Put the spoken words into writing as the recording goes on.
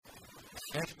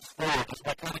Change forward as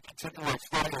we kind of continue our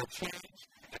study on change.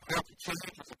 And how to change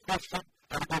is a question.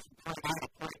 How to go from point A to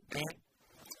point B.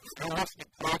 Still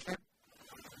listening, pleasure.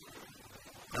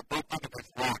 I don't think of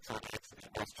these rocks on the exit.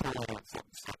 It was totally on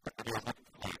something separate. I was looking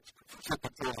for rocks.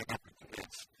 Something totally different to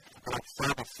this. But I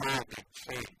found a sign named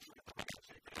change.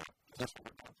 That's what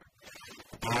we're talking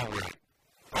about. All right.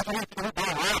 What do you think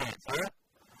about all right, sir?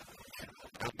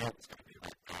 I don't know if it's going to be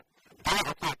like that.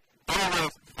 Okay. All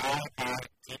right. All high,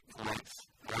 deep voice.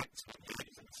 Right? So in the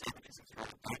 80s and the 70s, it's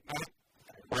really like that.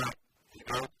 Right. You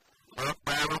know? Love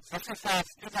balance. Exercise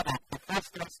is about the first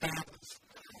three stanzas.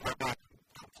 We're not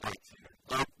complaints here.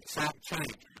 Love, song,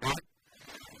 change. Right?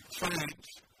 Change.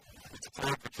 It's a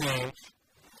time for change.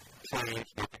 Change.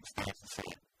 Nothing stays the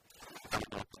same. I don't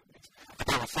know what that means. But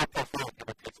that was so profound. It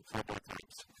repeats it 4 more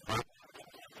times. Right?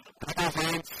 And it goes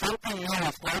on. Something new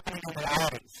is happening in the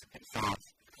audience. It says.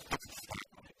 That's a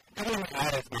statement. Even in the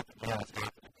audience, nothing new is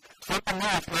happening. Something new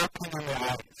is happening in the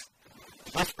audience.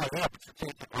 Just for him, it's a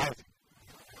change in rising.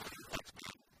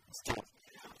 Still.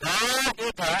 All he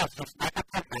does is make up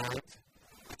your mind.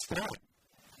 It's fine.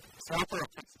 So for a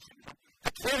kid's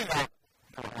the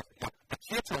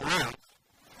key to life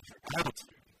is your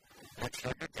attitude. Make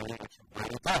sure you're doing what you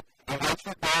really do. And once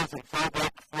you're done and fall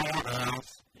back before as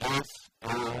yes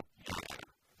or yeah.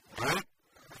 Right?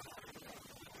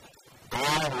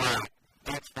 All right.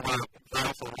 Thanks for that.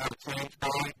 Guys, on how to change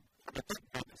mind. I think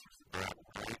this is the gravel,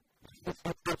 right? This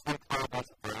one cloud was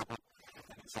a gravel.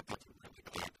 And it's something to really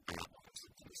glad to be able to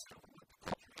listen to this stuff and what the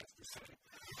culture has to say.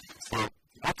 So,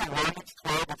 look at Romans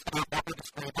 12. Let's go up on the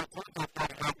screen. Don't put it up on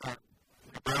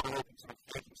the gravel open to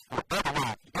Ephesians 4. By the way,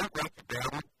 if you don't write the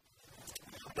gravel,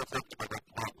 don't think about like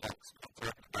the hot legs. I'm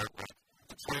talking about like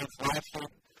the translation,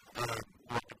 or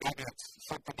maybe it's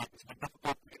something that has been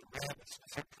difficult for me to read. It's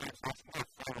some translation. I'm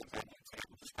not following that.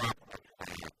 Just grab it on your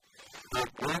way out.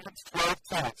 Romans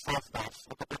 12:10 says this.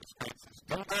 Look at the screen. It says,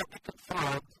 do not be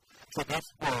conformed to this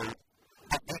world,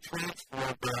 but be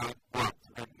transformed by what?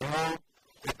 The renewal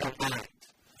of your mind.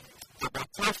 So by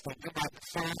testing, you might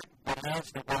discern what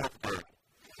is the will of God.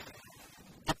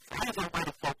 The phrase I want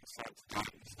to focus on today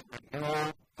is the renewal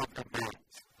of your mind.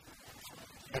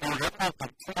 And I have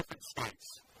them 2 different states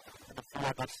and the 4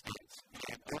 other states.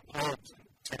 And it lived in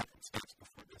 2 different states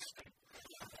before this state.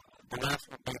 The last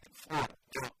one being in Florida.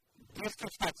 Now, these 2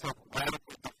 states have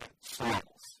radically different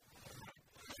soils.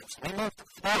 So we moved to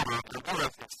Florida, and we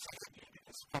realized it's fascinating.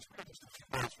 It's really just a few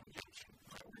miles from the ocean.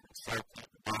 We're in South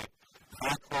Carolina,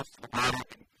 very close to the bottom,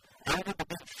 and I remember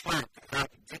being shocked at how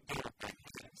the deep water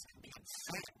things can be in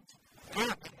sand.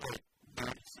 Not like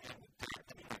dirty sand and dark,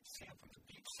 I mean like sand from the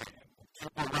deep sand.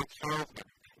 People like shells and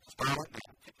everything. Just by letting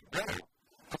them pick it out,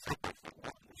 that's like my foot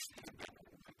water sand and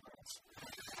everything else.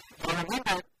 And I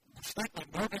remember distinctly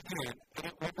moving in,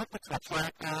 and we looked into a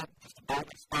tripod, just a boat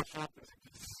special, because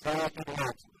it's so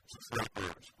utilized. Just like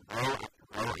birds, row after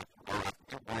row after row after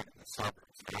they're born in the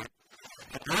suburbs, right?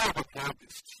 And now we have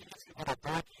this cheesy little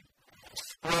donkey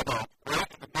spread out right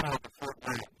in the middle of the Fort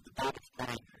Wayne, the dog is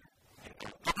playing there.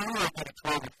 And I know I got a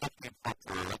 12 and 15 foot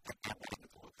there, I think I wanted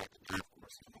to look like an Air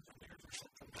Force in the years or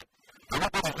something. But I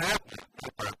don't really have that,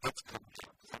 but that's coming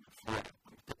out, because I'm in Florida,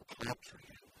 I'm going to put the palm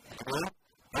tree in. You know?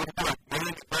 I want to be like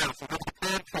millions of miles, so there's a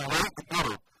palm tree right in the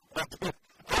middle.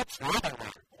 That's what I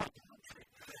want, a palm tree.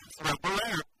 So I go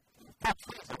out, put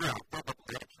trees around, don't look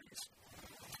at trees.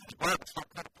 You grab it, start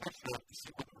kind of pushing it to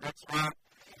see what the roots are.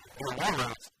 Or more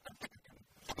roots,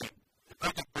 I mean, if I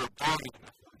can put a dog in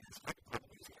enough of these, I can put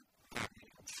these in 5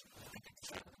 hands. I can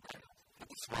set it around. I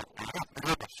can swallow it. I have to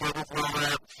have a shovel for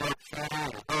that, a sharpshooter,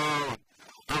 and a bow, and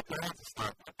all kinds of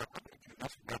stuff. I thought, I'm going to do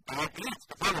this with my dog hands,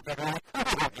 because I would have been really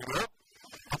cool, you know?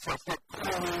 And so I start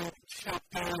pulling and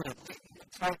shifting and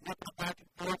tightening it back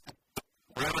and forth, and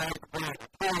right out of the way, I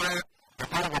pull that. I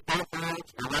had it with both hands,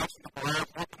 we're wrestling the glass,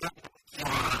 looking at it,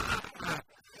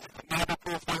 and now the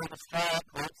pool's down the street,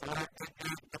 right, so I take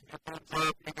it, lift your thumbs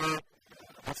up, you know.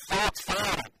 I'm so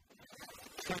excited.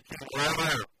 Thinking right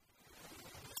out.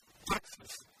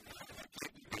 Texas.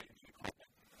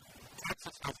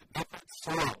 Texas has a different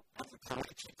soil, has a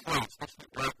collection place, especially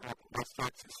right now in West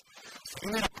Texas. So you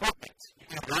need equipment. You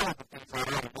need all of the things I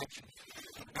already mentioned.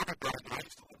 Everybody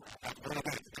likes to live around. What it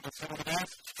is, you can see what it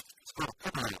is? It's called a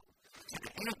cover out. You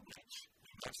can hand reach.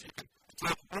 So you can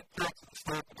take one part of the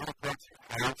stump and other parts of your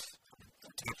house,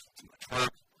 attach it to a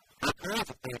truck, all kinds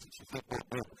of things that you think won't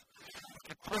move. You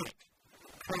can crank,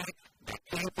 that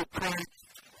painful crank,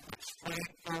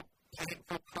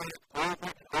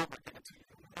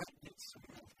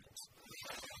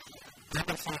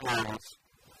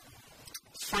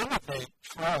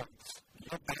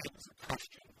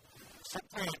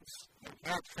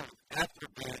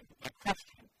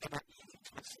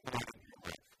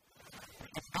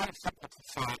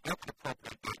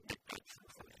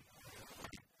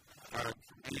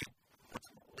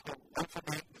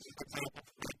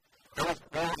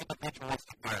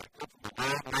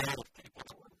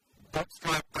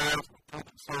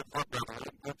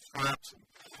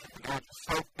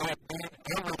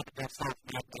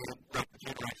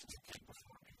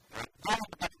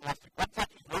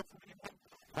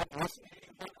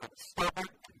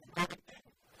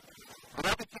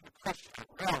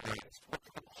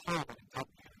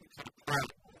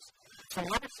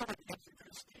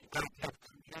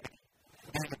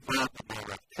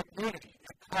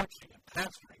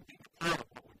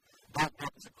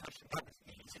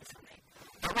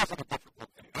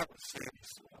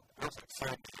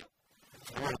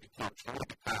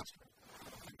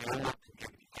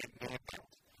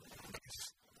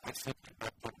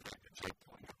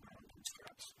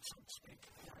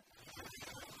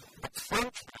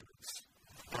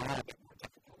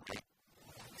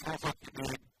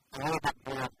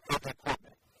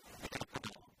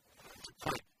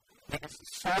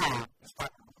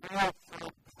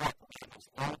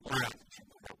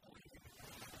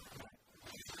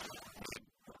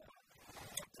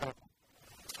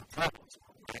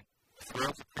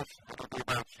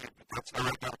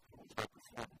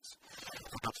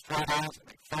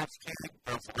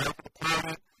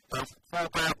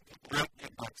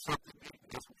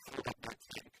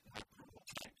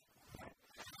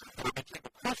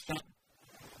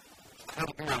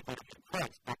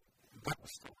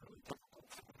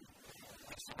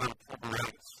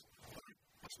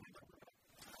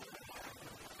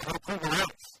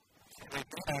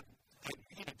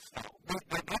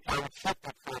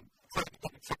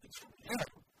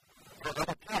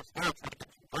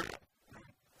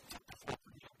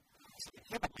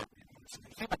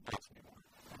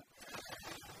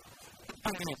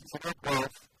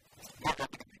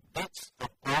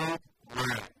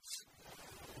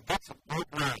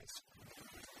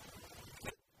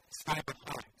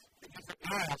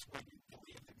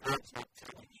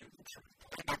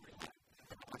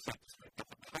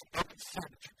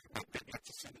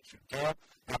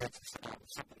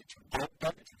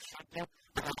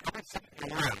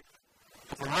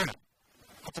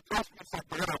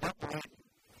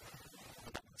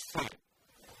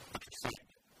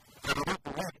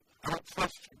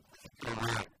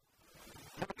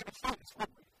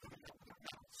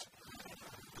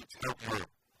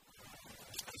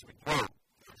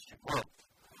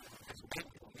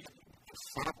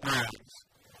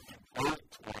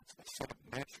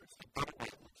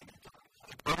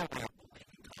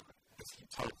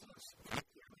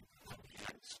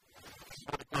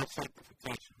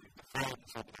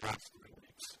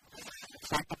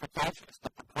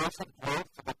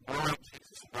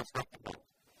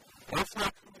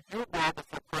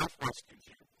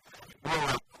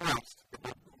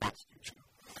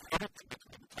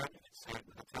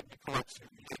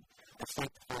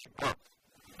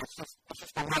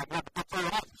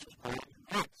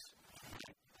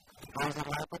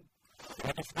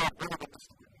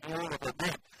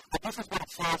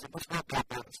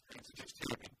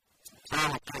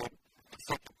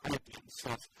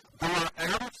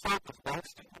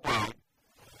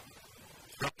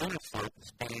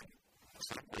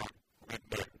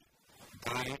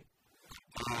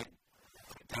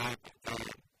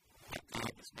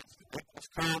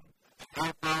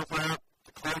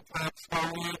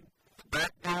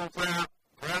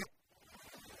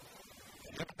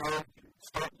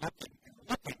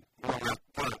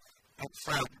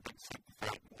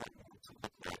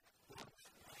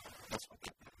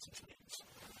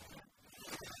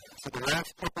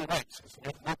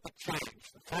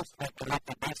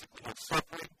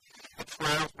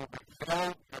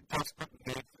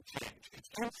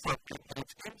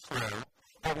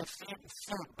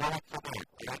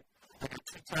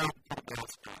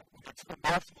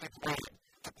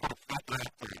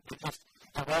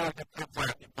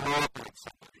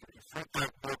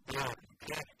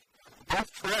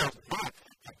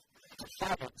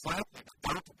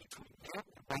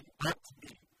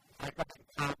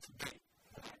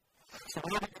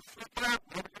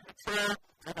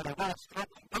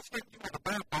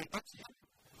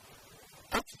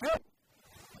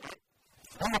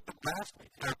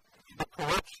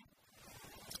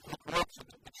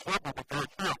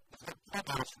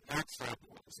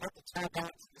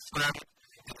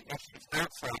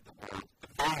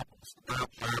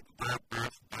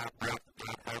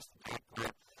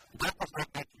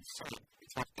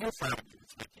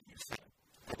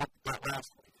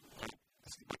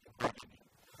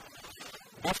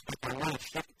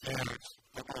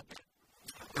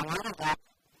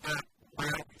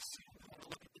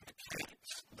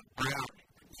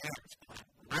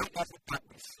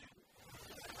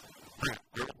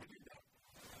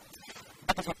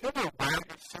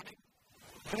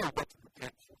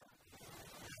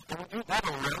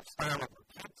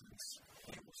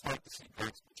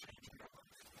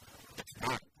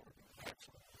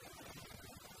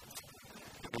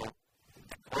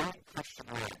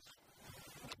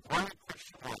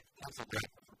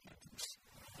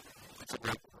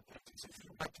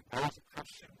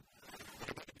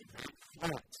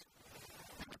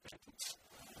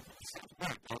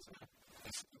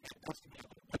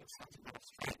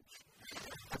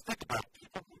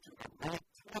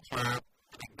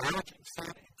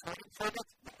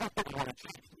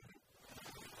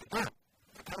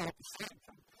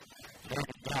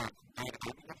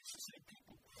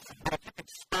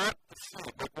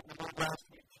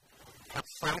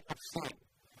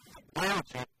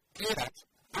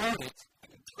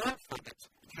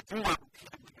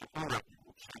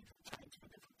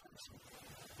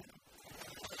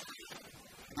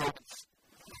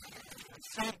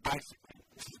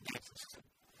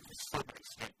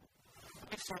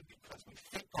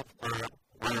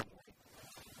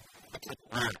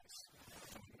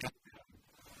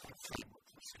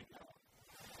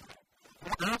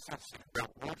 also see that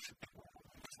worship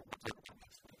is what we're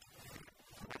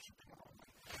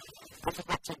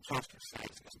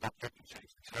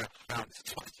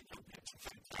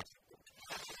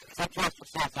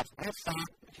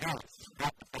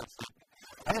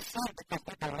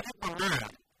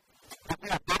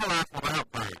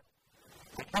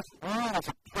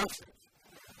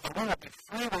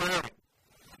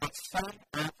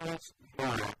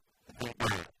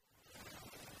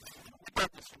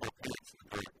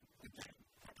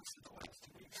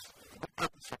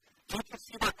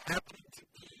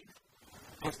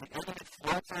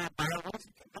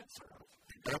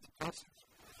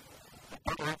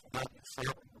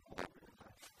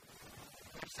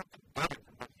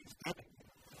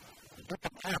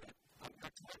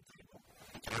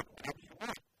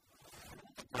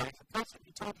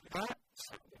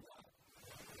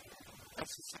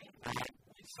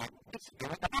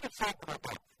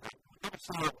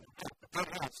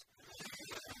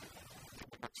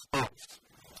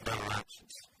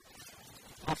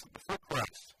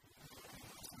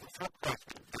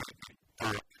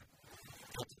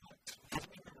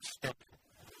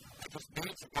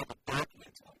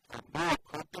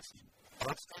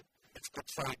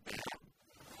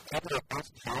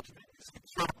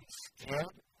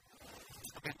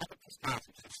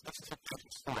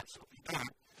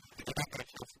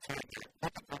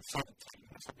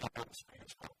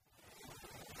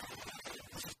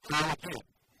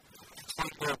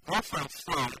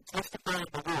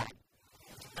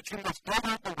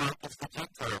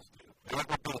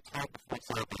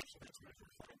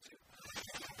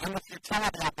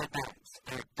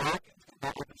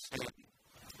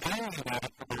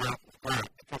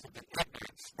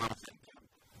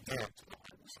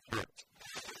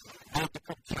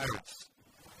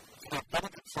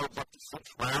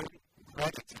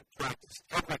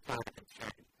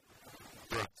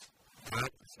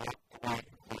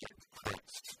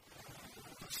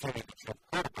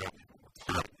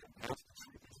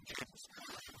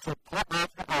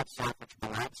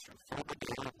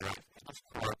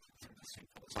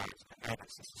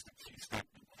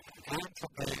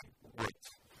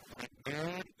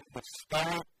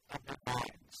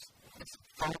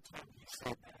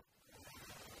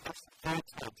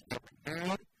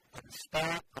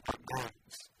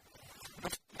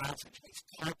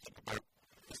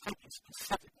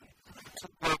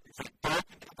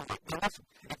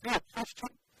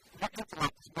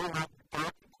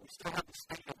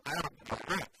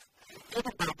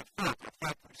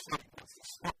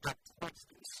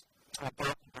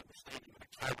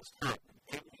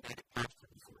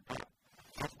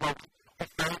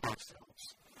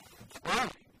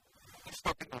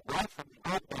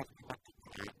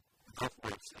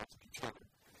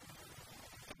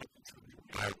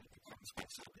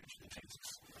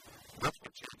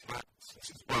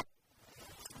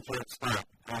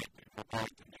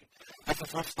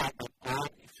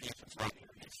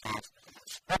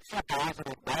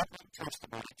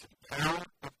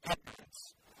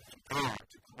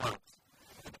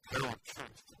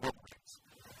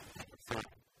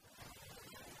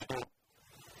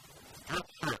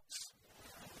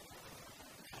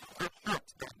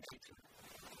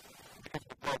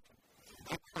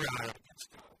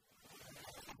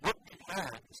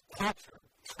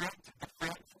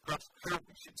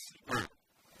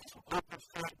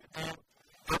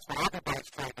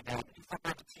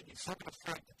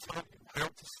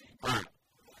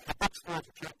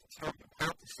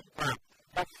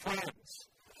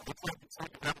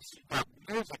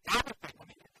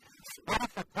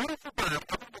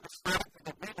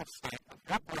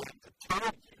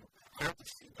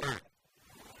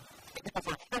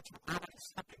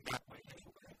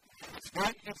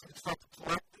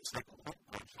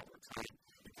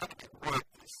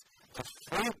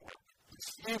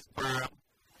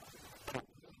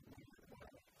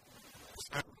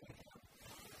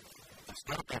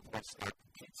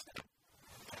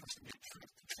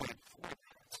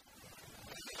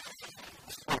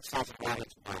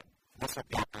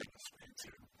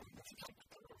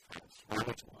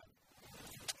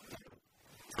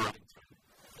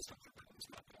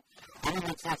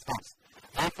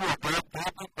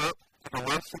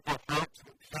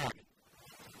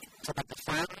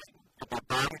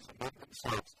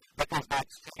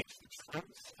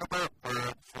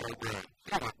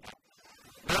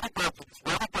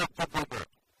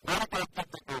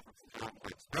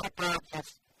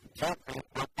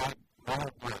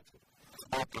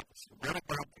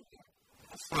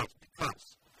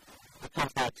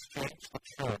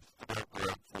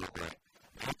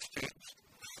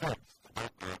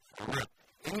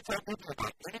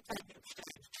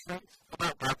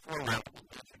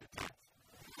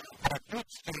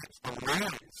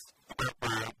About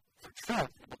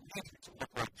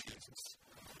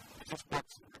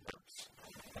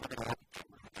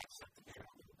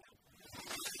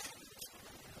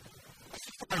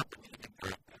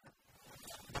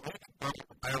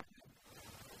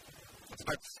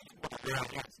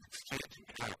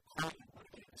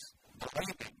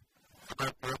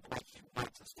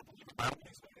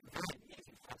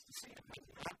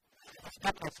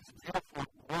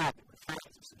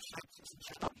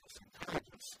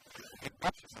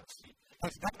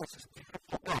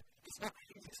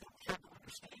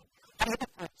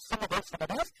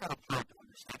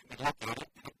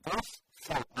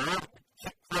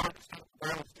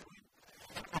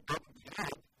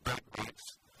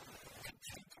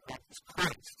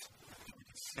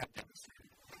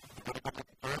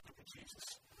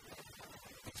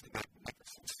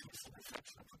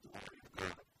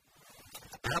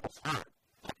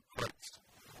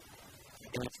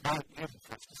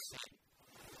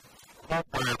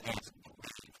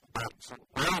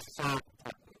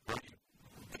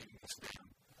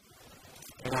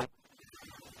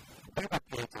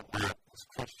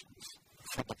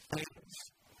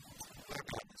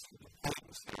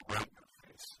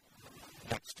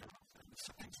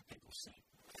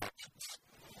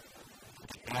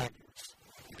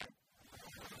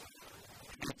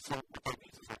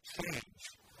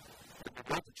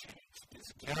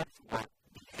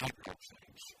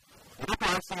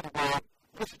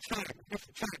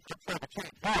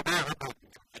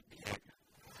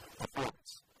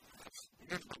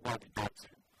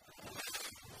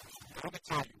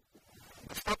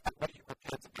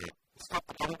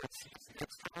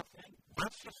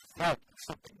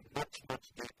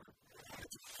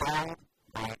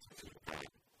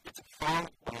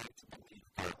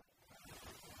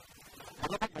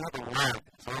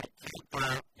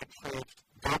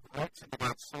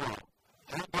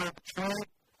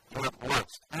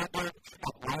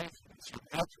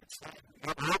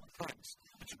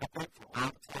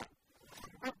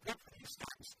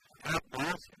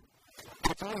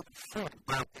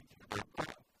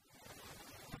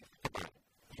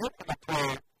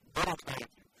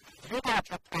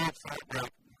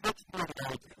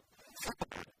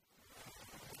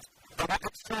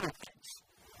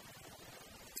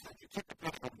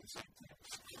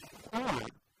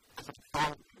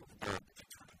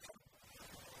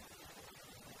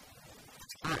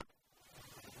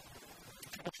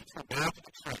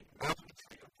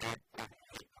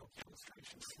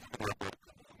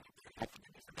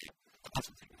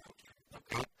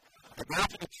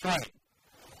Imagine a train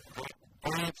that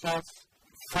branches,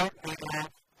 fruit made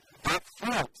off. That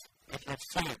fruit, if you're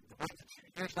seeing, the ones that you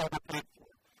usually have paid for,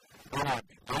 whether it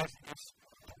be laziness,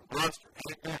 lust, or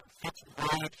anger, or fits of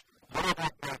rage, whatever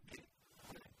it might be.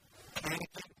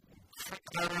 Panicking,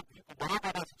 freaking out on people, whatever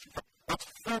it is that you do, that's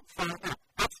fruit for you.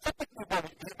 That's typically what we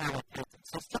do in our repentance.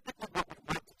 That's typically what we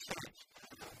want to change.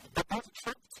 But there's a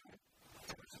truth to it.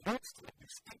 There's roots to it.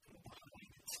 There's thinking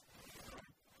behind it.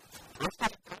 Roots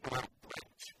doesn't come without a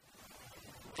branch.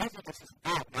 Jesus is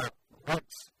not about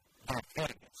roots that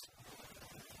feeding us.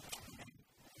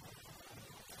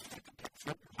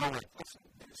 All right, listen,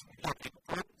 there's nothing of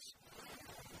purpose.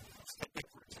 Stepping,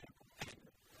 for example,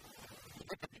 anger. You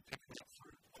look at me picking up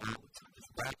fruit all the time,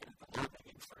 just backing at the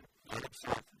low-hanging fruit. Right up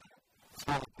south of that.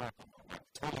 Totally crap on my wife,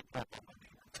 totally crap on my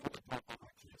neighbor, totally crap on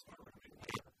my kids, my roommate,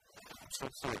 whatever. I'm so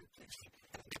sorry, please.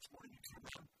 And the next morning you come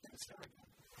out and it's there again.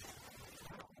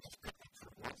 I just picked up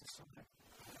fruit once or something.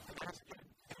 And I was again,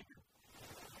 anger.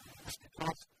 It's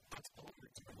because that's all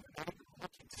you're doing. You're not even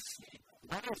looking to see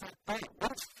what is that thing?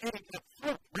 What is feeding that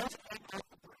fruit? Where's it hanging off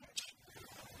the branch?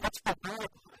 What's the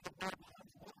word behind the word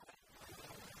behind the lie?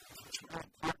 It's really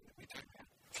important that we do that.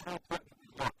 It's really important that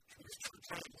we look. Because true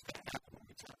change is going to happen when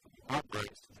we talk. When you are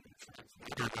raised to the new friends, when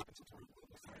you don't happen to the root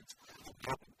level friends, it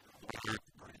happen when you hurt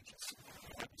the branches.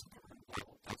 It happens at the root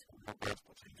level. That's when the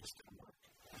radical changes didn't work.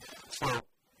 So,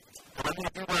 what I'm going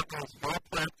to do right now is very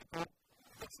practical.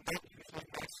 It's not usually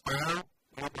my style,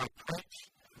 nor my preach.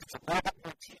 It's a little bit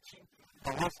more teaching.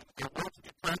 But listen, I want to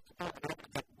be practical, and I'm going to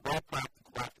get more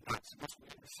practical after that. So this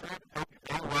week, I hope you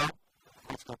very well.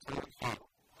 Let's go through and follow.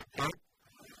 Okay?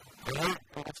 All right?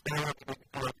 Well, let's go ahead and make it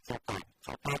correct. It's okay. It's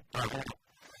okay? All right.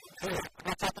 Hey, I'm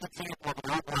going to take an example of an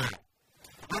old man.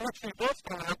 How much you both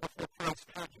going out before Christ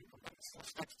found you? It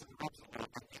sticks to the roots a little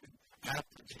bit, even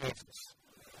after Jesus.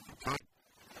 Okay?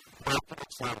 How can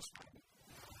it satisfy me?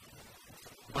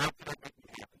 How can I make me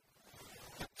happy?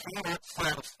 It cannot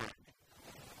satisfy me.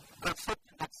 That's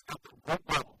something that's at the root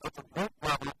level. That's a root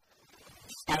level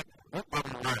statement, root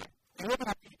level line. Even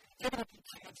if you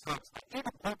can't satisfy,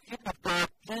 even if God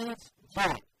gives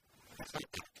joy, it's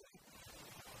like,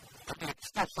 I mean, it's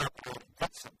still something I can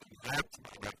get something to add to my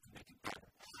life to make it better.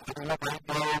 I mean, look, I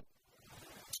know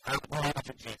I believe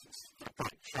in Jesus.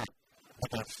 Okay, sure.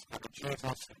 I guess I'm a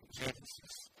Jesus, and Jesus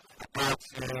is a God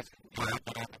series, and I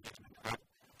get on the mission, right?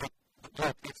 But look,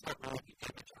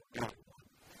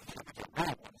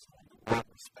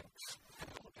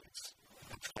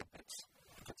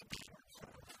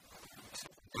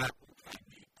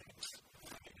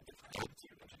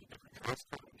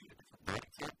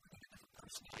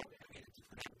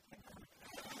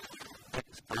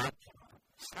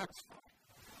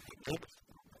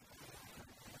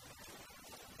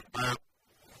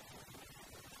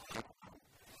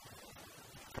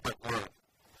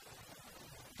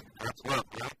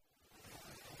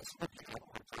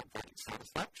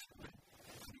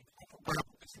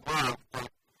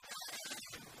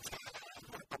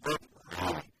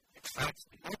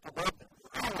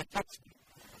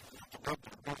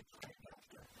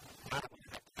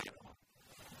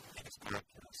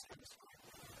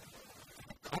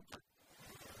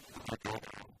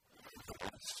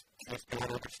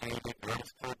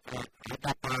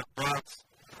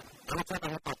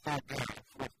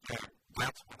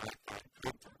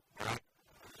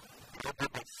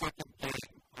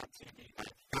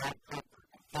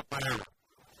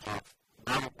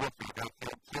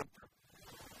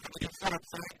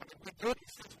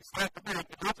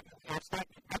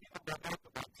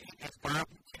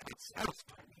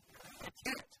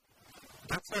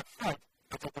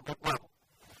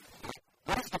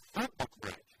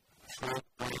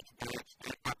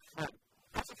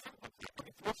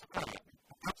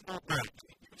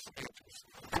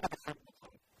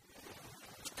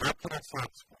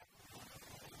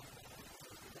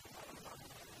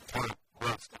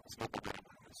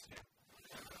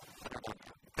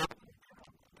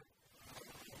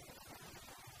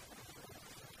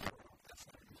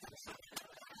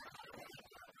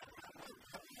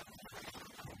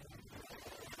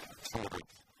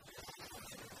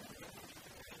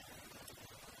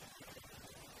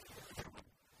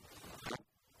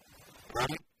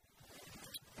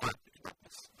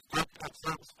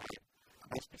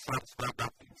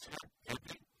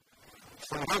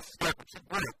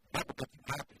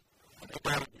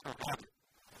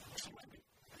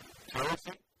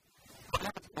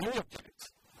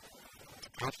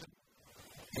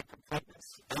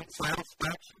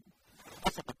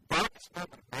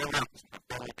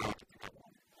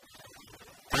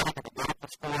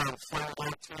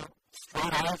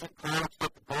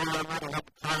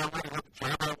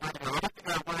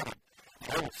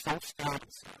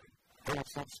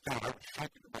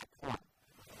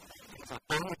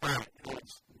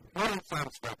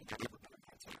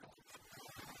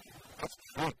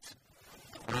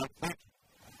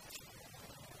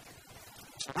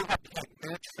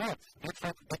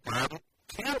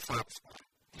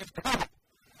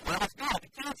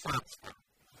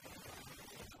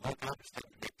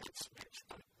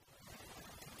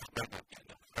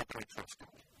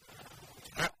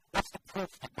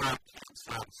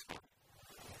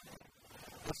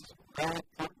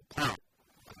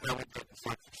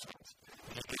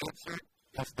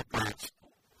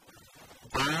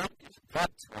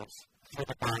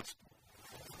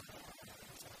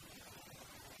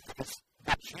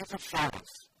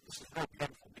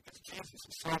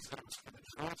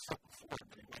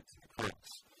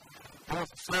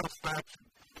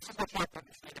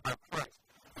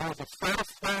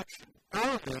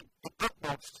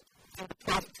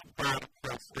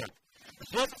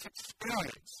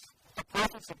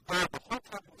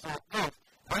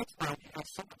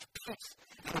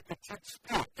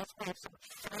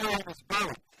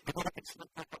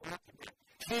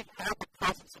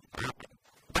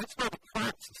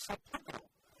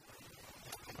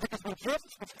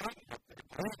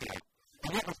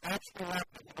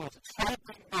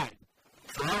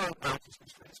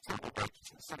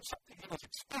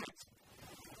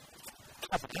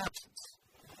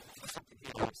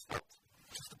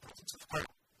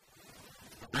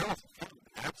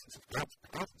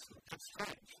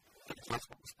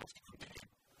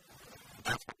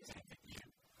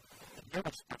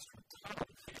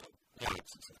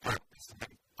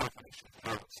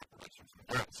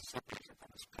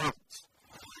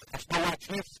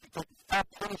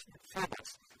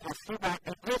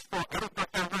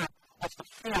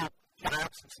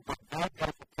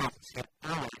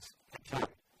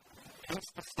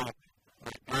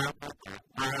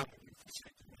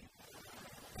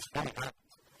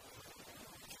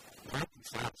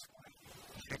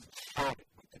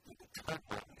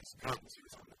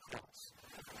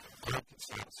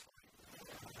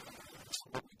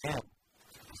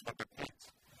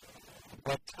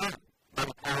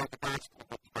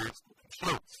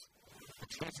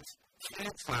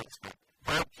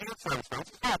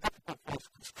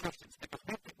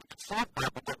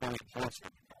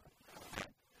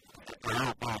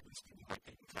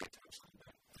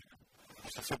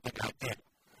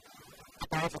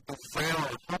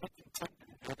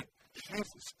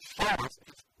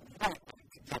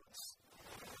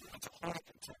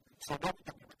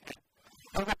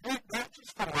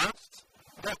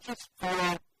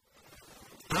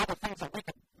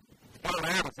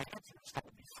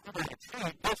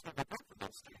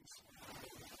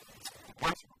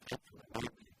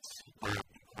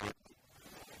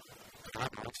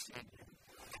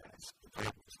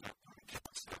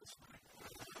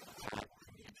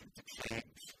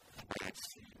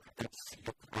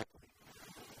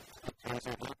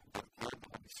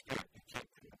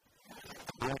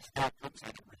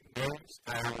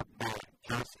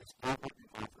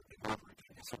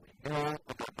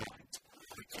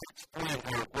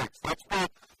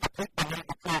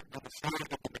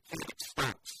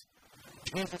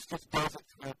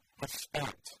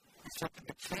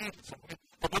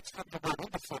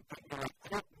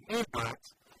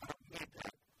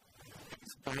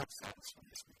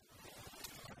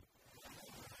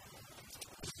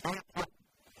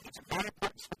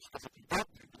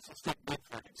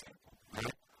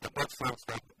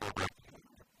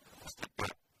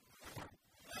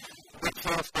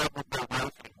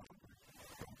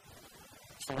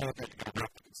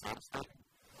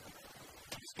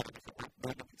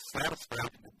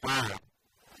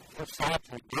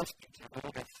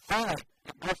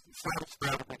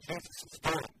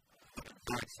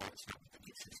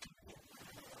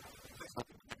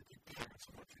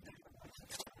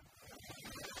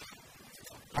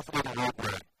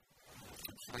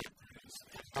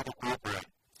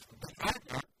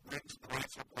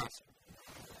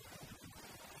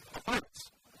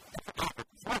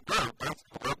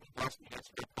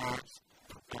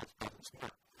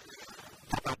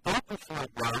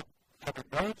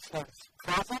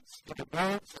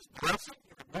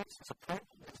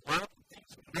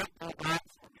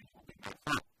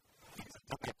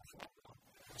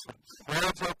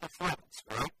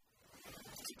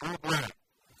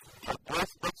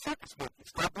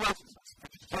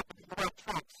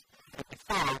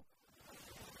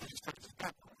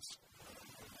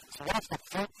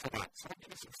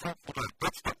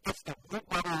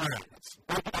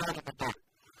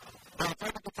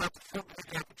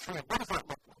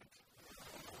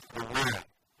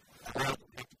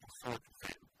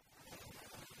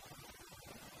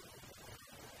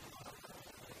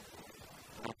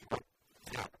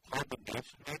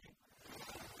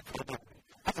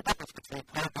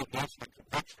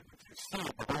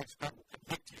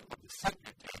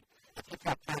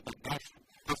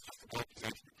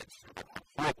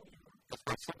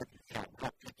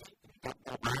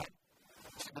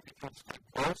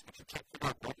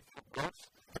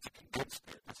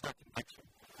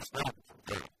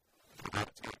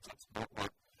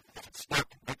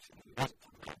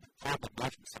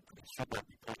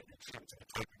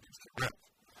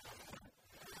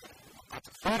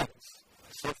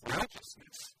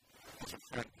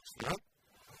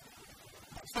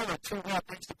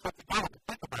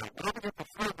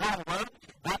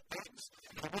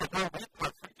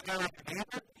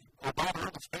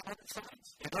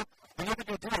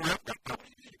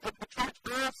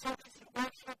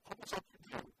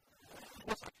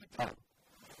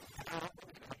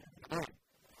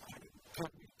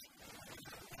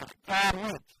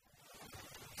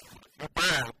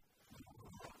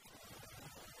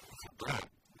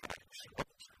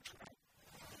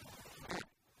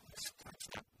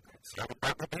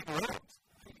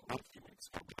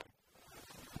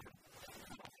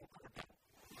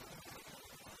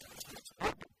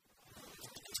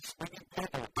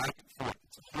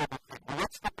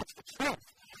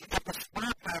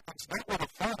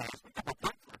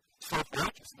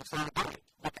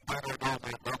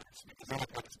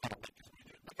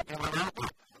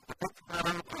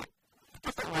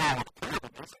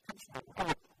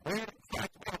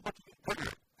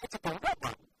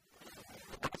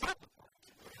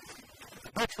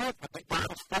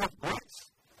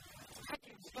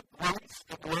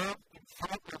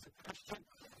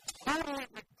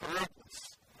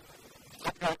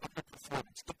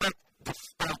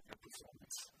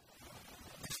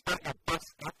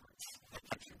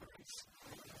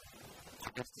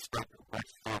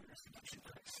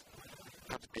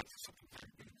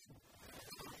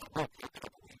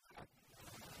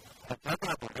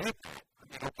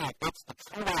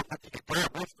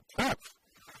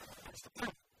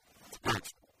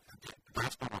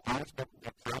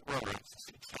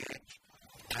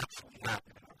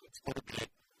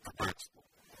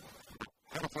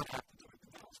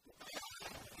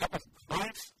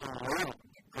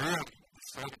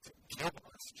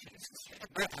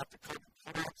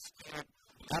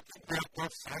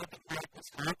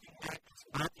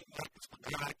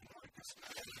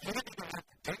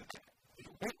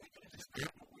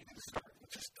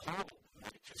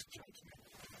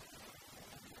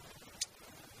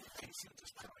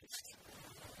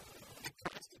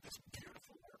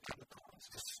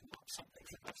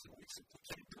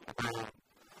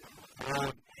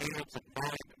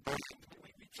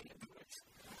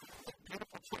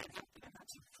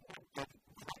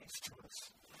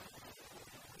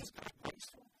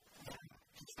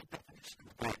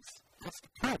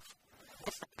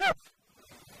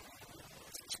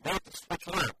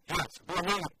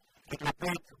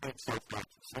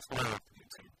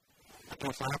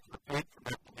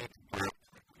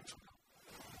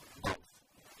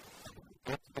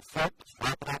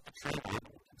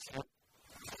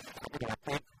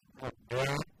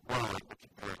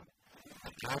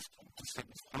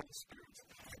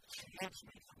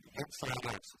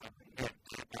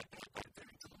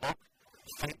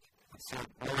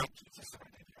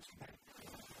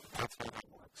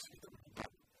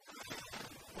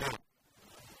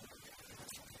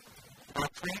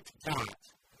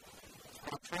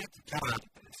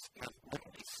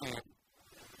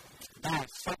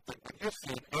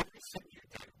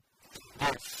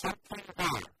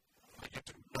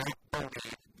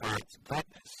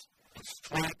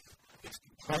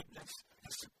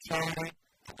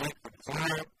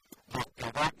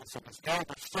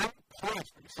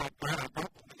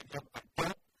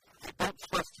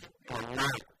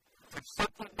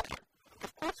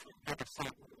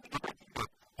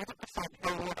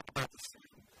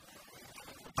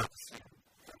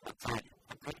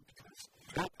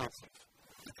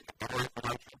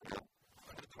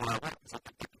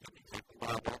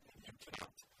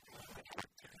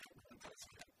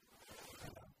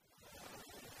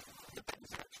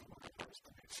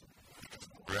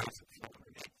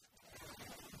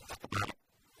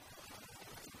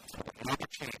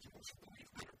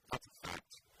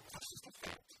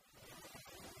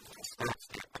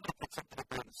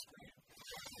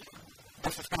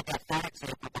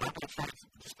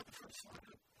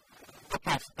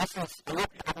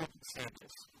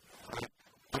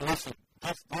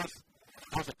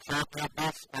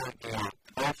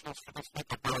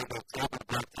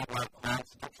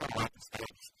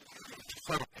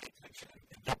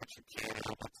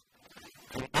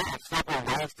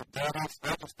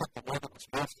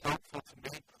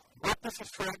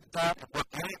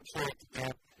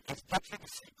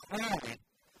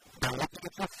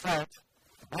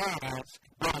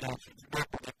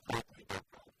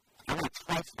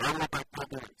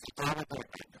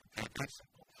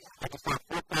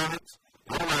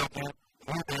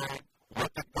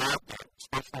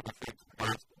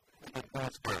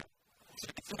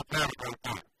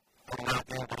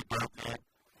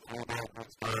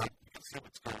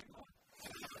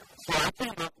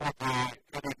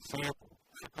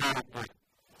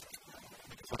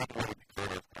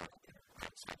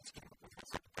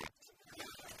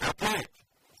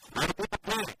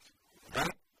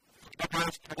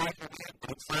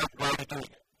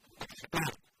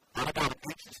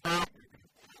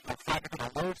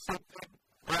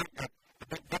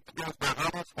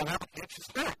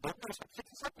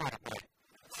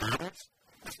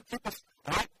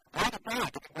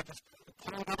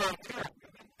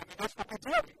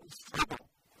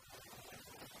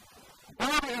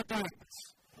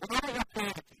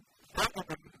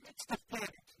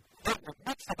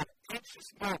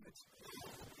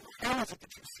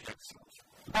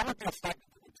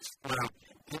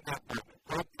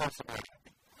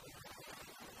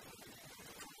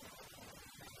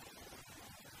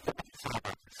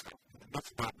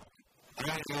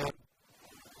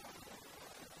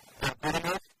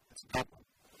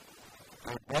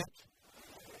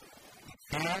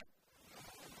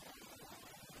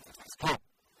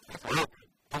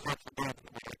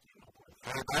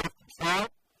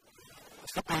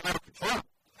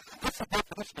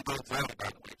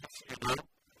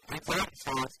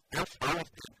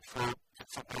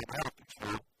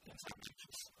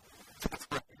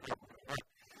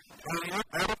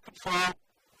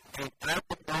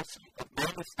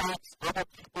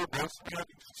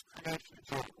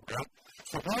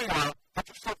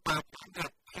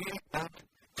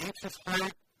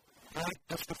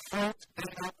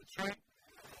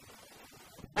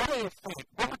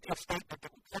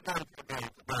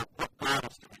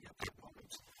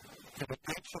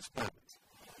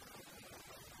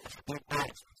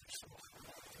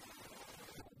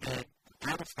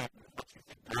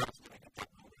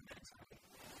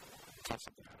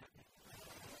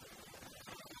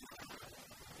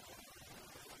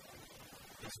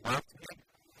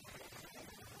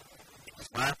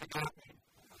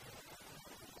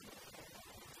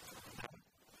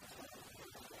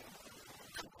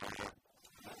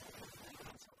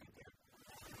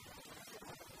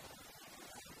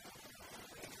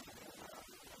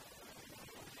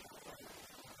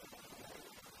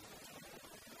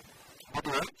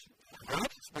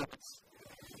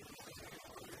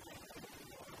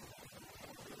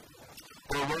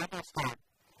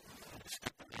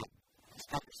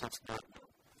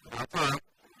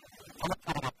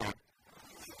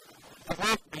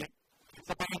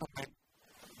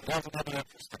 There's another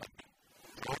interesting.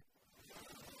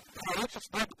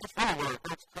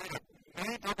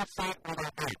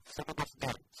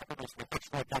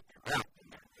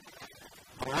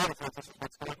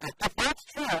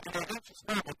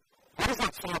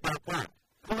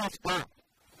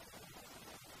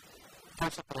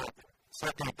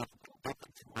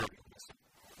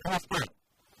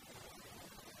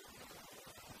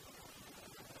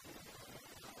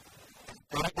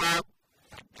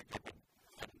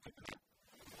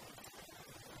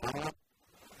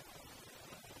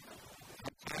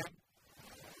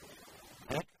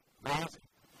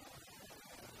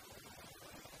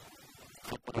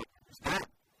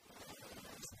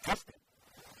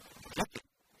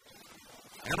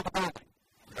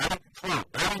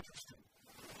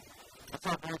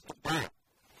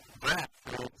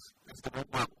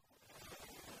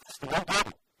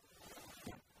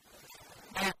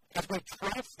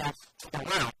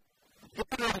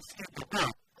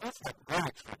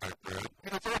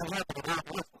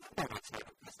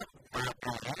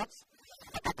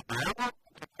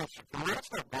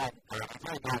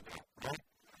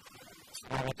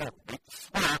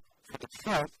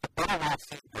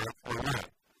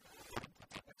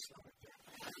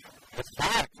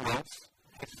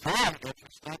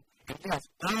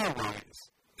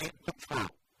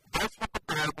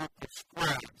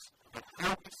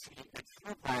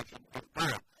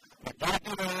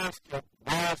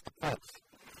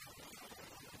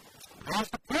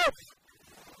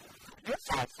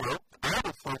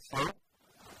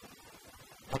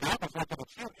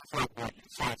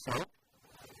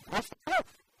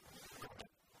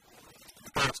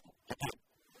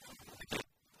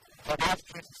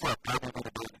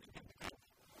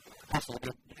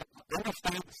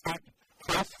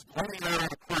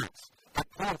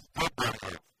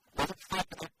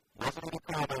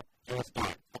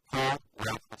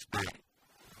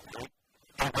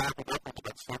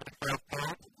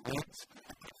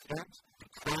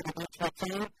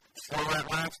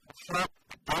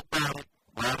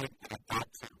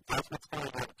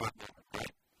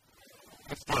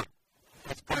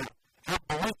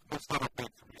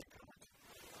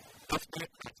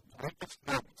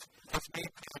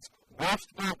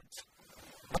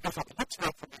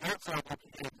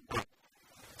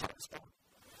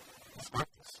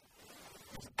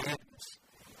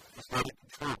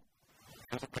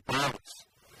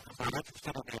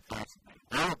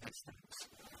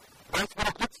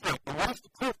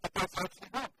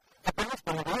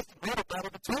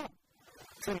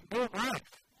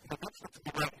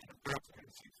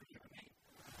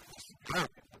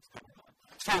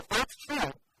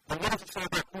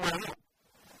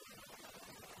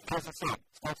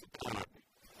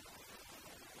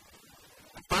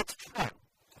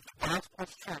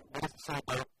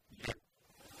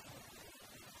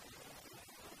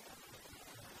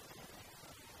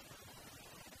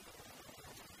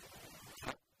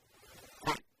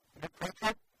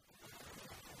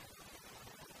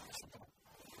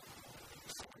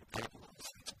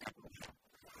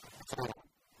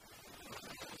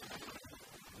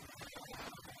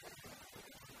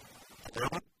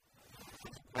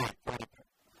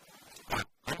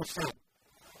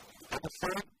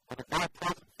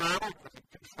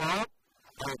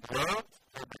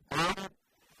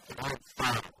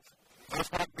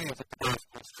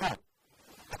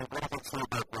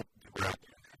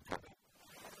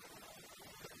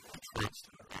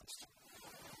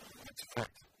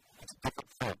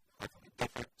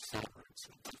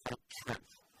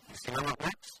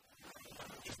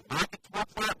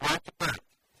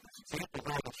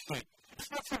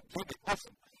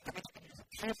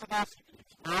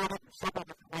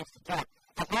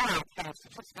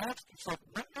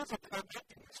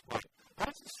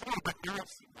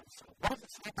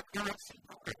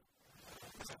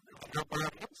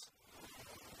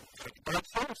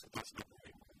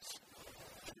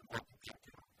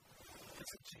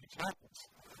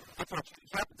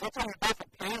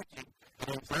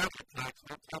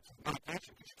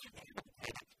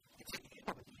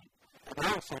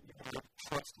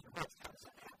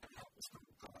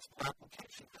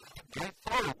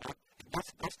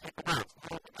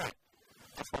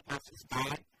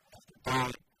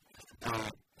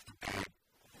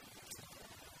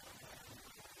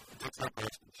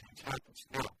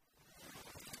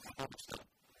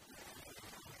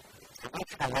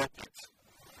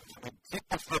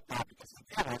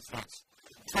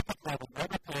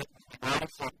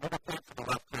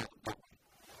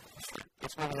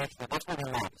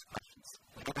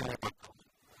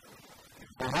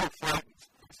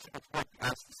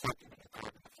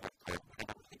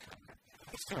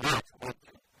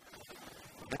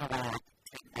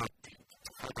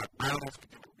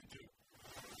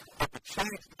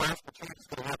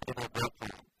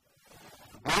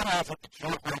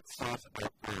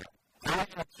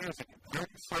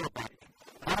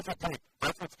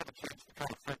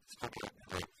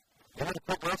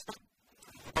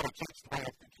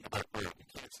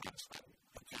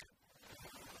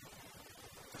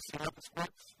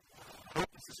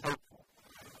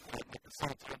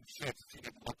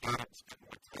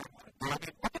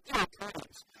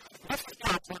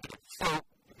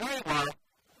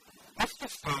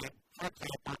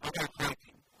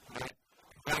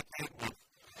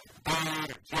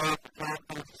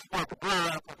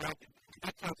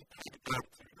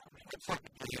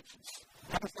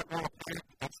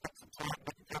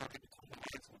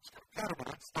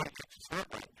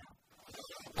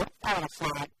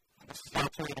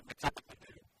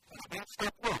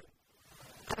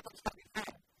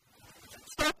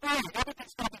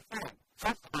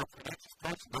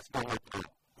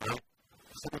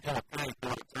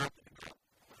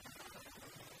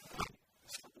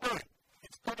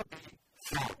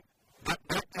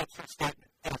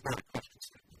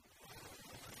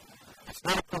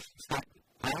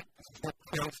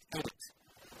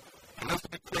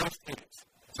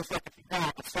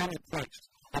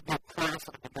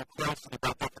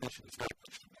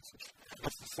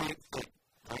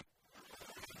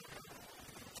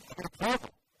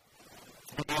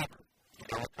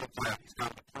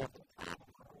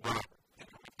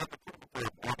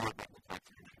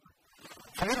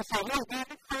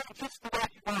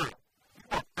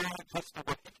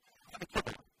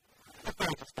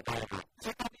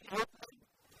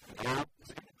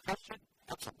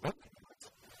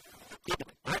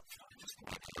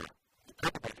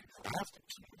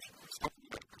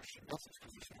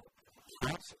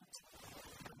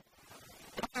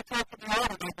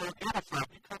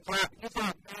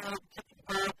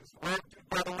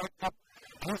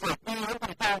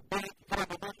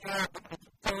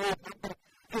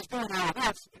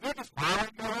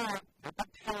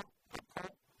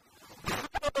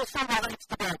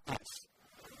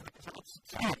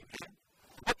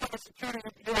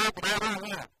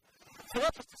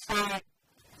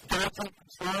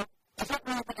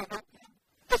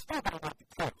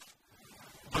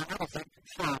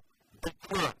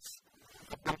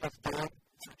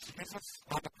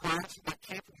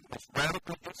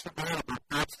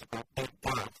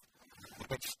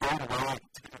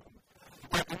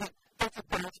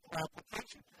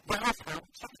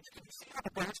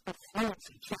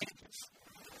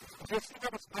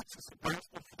 is a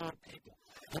gospel fluent people.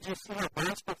 And you see how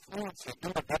gospel fluency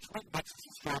individually makes us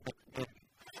a stronger community.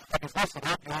 Because listen,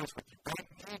 I'll be honest with you, we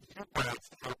need you guys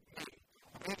to help me.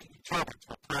 We need each other to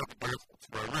apply the gospel to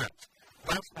our lives.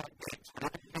 That's what it means.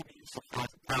 Whatever you need to use to apply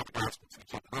the gospel to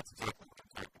each other. That's exactly what I'm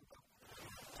talking about.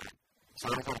 Okay. So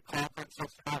I was at a conference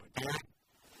yesterday with Dan.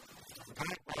 The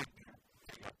guy right there.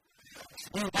 So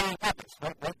we were doing this.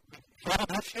 What had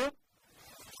an issue?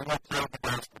 So we applied the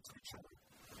gospel to each other.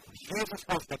 Jesus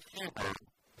was the hero.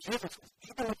 Jesus was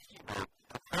even a hero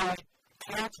of how we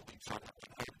counsel each other on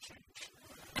how to change.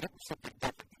 And it was something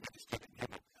different than just giving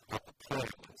him a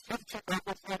playlist. You have to check out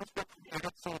what's on this book from me. I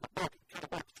got to say in the book. It kind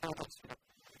of works for us.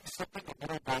 It's something a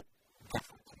little bit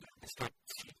different than that. It's not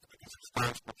cheap because it's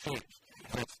gospel change.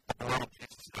 And it's the blood of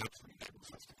Jesus actually enables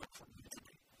us to go from there to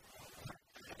be.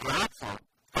 And also,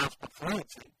 gospel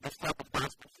fluency, this type of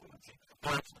gospel fluency,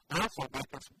 will also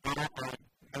make us better on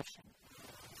mission.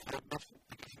 And mission,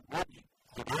 because you will be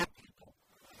the right people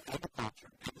in the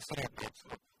culture, in the sandbox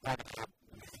of how to have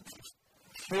relationships.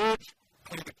 Huge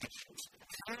panic issues,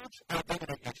 huge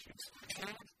identity issues,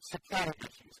 huge security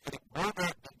issues, getting more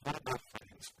than one of our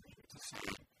friends for you to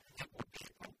say it would be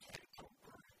okay to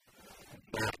work.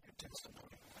 Not your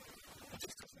testimony. It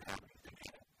just doesn't have anything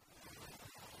in it.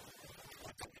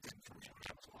 I think it's information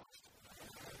I was lost.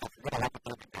 If you're going to have a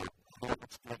baby girl, who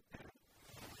looks good there?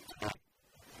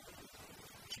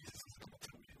 Jesus is going to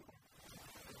tell you.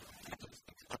 I just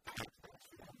think it's not painful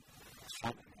for you. So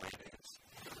many ways.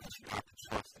 You have to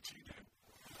trust that you do.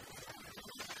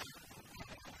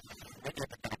 We need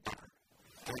to get better.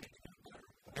 We need to get better.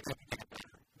 We need to get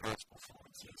better gospel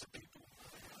fluency as a people.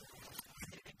 We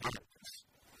need to be good at this.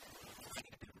 We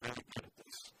need to be really good at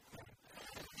this.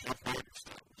 You've made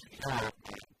yourself. You know of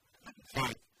me. In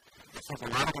fact, it says a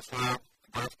lot of us have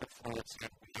gospel fluency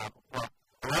and we have, well,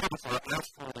 a lot of us are as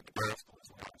fluent in the gospel as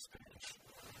we are in Spanish.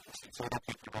 So I don't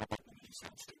think you're going to make me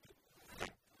sound stupid.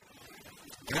 Okay?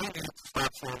 You don't need to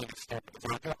stop sounding stupid.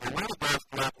 I want a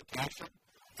gospel application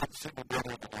for the single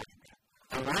brother in the language.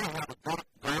 I want to have a good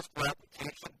gospel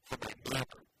application for my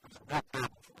neighbor, who's a real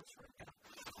problem for us right now.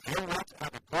 I want to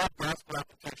have a good gospel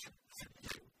application for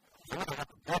you. I want to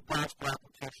have a good gospel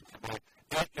application for my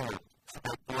 8-year-old, for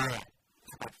my bride,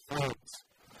 for my friends.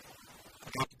 I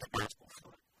want to be gospel for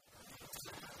it.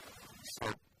 So,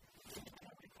 do you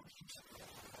have any questions?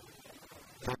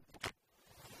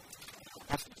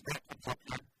 This is not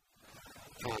conflicting.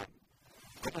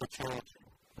 I'm going to challenge you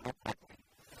real quickly.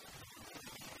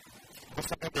 This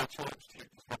is a big challenge to you.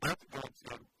 We're about to go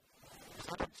into, is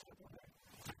that understood?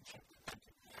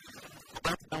 We're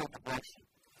about to go into worship.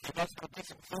 And there's going to be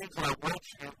some things that I want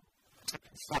you to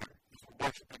consider as we're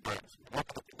worshiping God. We're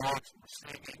looking at the lyrics and we're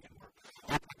singing and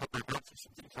we're opening up our mouths. There's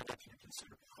some things I want you to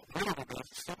consider. One of them is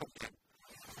some of you.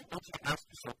 I want you to ask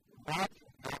yourself, why do you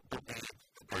not believe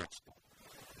the gospel?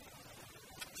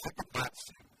 Think of that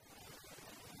sin.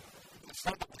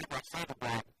 Some of you are saying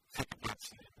about think of that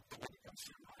sin, but when it comes to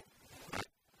your mind,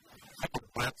 right? Think of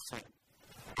that sin.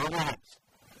 No lies.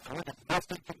 I want to do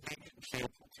nothing convenient and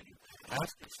shameful to you.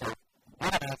 Ask yourself,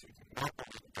 what it is you do not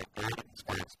believe about God and His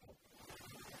gospel?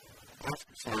 Ask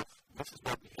yourself, this is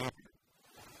my behavior.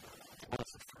 What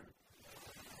is the fruit?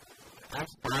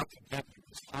 Ask God to give you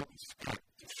His Holy Spirit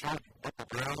to show you what the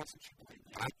grounds that you believe,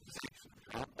 the accusation of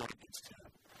your own word against Him,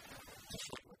 to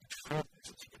show you what the truth is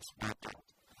that you can smack out.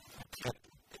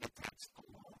 It attacks the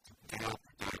law day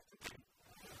after day after day.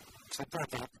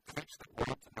 Sometimes I have to preach that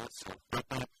word to myself, but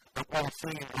while I'm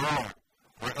singing wrong,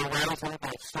 or aroused all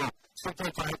myself.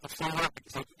 Sometimes I have to slow up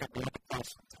because I can get really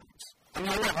depressed sometimes. I mean,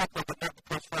 I don't have to get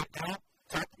depressed right now.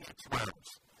 Talk to me in 2 hours.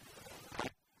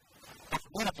 Right? But for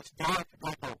me to just die and go,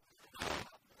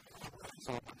 arise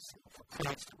all myself, for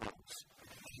Christ arose.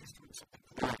 He's doing something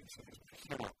glorious and He's my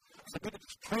hero. For me to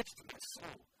just preach to my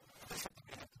soul, that's something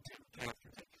I have to do day after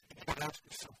day. You got to ask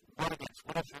yourself, what is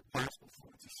your gospel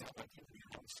fluency sound like in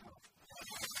your own self?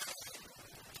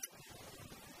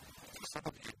 For some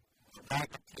of you, the bag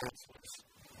of counselors,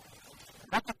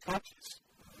 not the coaches.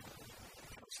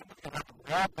 Some of you have a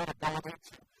real good ability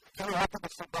to open to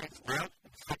somebody's route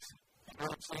and fix it. You know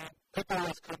what I'm saying? People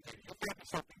always come to you. You find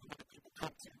yourself being that people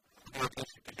come to you. You know, I guess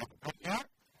you can have a good ear,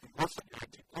 you listen, you're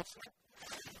a deep listener,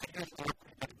 and you usually have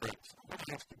pretty good grades. Let me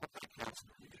ask you, what kind of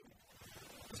counselor are you doing?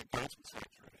 Is it gospel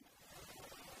saturated?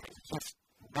 Is it just